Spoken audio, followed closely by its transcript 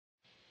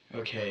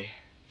Okay,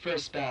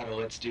 first battle,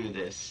 let's do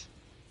this.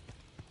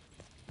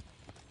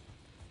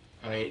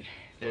 Alright,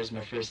 there's my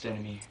first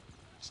enemy.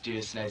 Let's do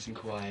this nice and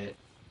quiet.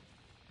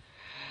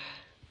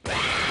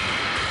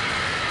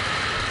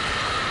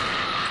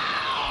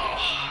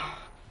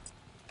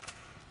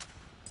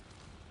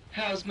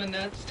 How's my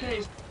nuts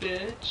taste,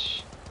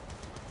 bitch?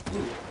 Ooh,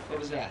 what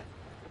was that?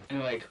 And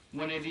like,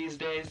 one of these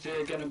days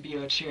they're gonna be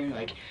out cheering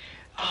like,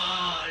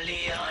 "Oh,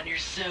 Leon, you're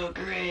so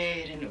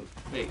great!" And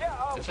wait,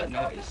 what's that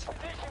noise?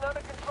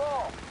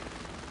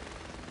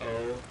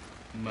 Oh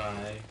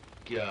my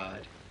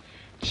god.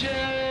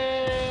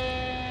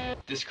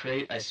 This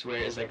crate, I swear,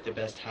 is like the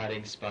best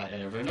hiding spot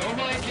ever. And oh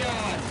my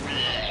god!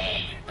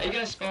 How you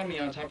gonna spawn me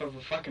on top of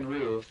a fucking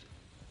roof,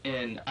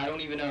 and I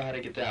don't even know how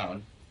to get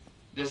down?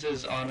 This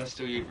is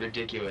honestly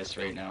ridiculous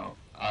right now.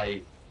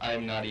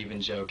 I'm not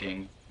even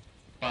joking.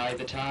 By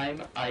the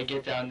time I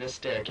get down this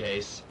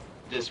staircase,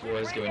 this war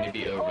is going to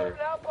be over.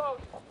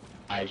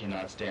 I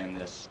cannot stand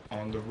this.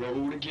 On the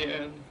road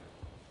again.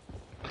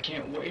 I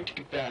can't wait to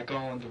get back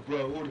on the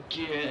road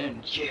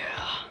again.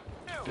 Yeah.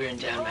 Burn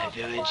down my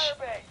village.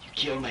 You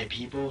killed my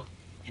people.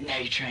 And now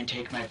you try and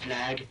take my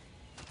flag?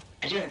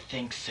 I don't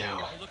think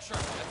so.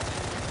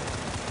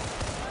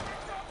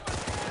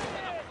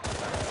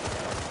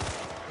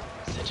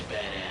 Such a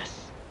badass.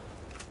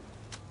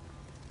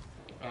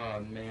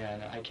 Oh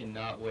man, I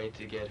cannot wait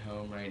to get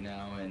home right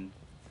now and...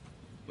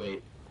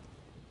 Wait.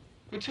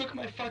 Who took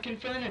my fucking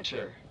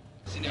furniture?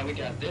 See, now we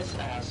got this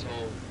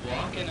asshole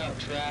blocking up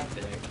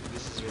traffic.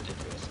 This is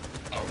ridiculous.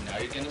 Oh, now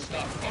you're gonna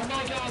stop. Oh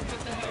my god, what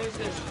the hell is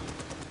this?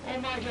 Oh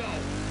my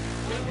god.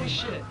 Holy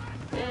shit.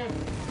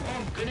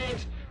 Oh,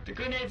 grenades. The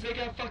grenades, they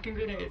got fucking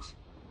grenades.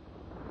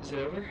 Is it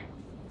over?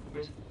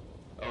 Where's it?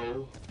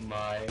 Oh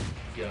my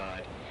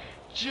god.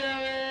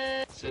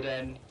 Jerry! So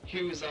then,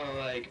 he was all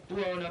like,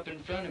 blown up in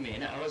front of me,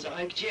 and I was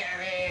like,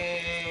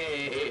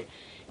 Jerry!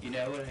 You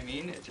know what I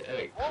mean? It's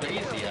like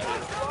crazy out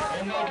of it.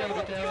 Oh my god,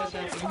 what the hell is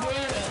happening?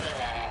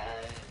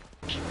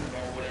 Keep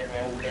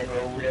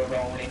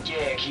rolling,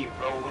 yeah, keep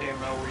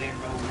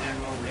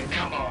rolling,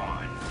 come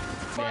on!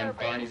 Man,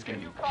 Barney's gonna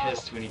be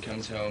pissed when he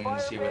comes home and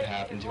see what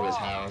happened to his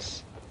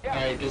house.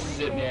 Alright, this is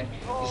it, man.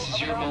 This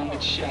is your moment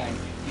to shine.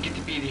 You get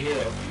to be the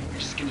hero. You're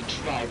just gonna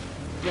drive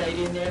right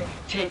in there,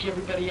 take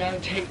everybody out,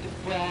 take the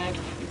flag,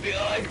 and be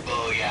like,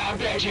 booyah,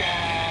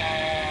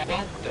 bitches!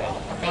 What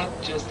the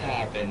fuck just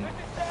happened?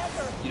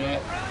 You know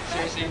what?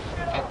 Seriously,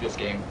 fuck this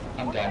game.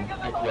 I'm done.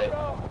 I quit.